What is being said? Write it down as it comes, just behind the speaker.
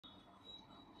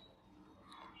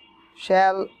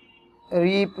shall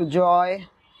reap joy.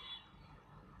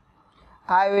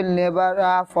 I will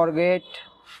never forget.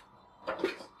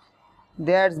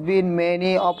 There's been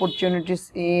many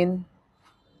opportunities in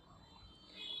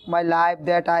my life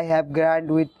that I have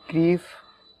grind with grief,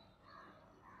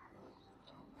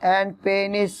 and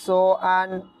pain is so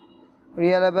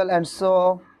unreliable and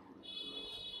so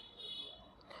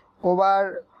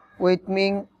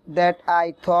overwhelming that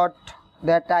I thought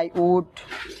that I would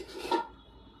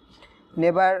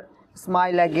never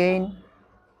smile again.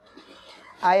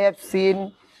 I have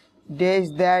seen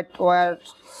days that were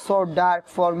so dark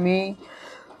for me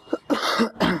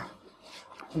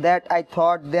that I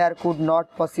thought there could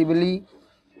not possibly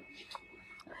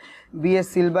be a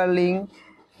silver lining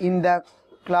in the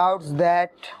clouds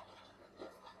that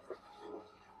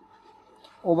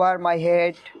over my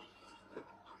head.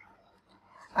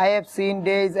 I have seen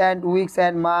days and weeks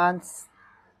and months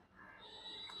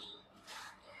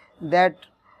that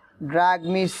dragged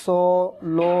me so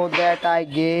low that I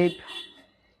gave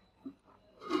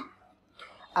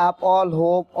up all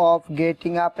hope of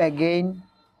getting up again.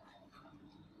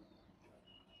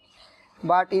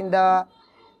 But in the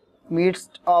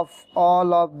midst of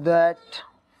all of that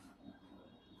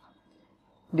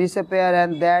despair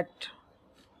and that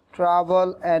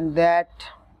trouble and that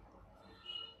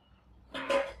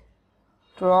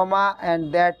trauma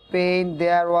and that pain,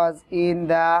 there was in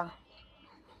the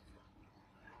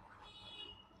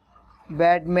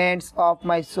badments of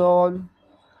my soul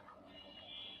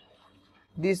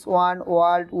this one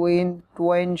whirlwind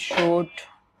twin shoot.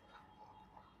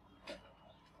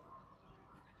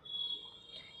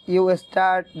 You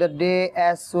start the day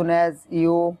as soon as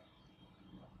you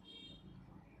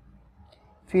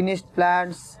finish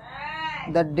plans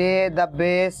the day the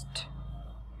best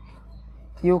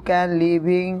you can,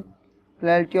 leaving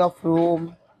plenty of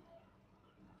room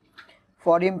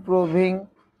for improving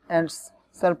and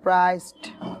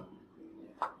surprised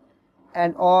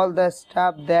and all the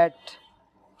stuff that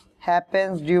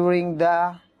happens during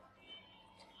the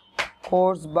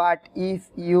course. But if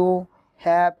you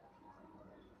have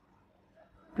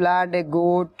planned a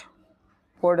good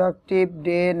productive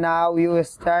day, now you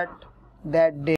start that day.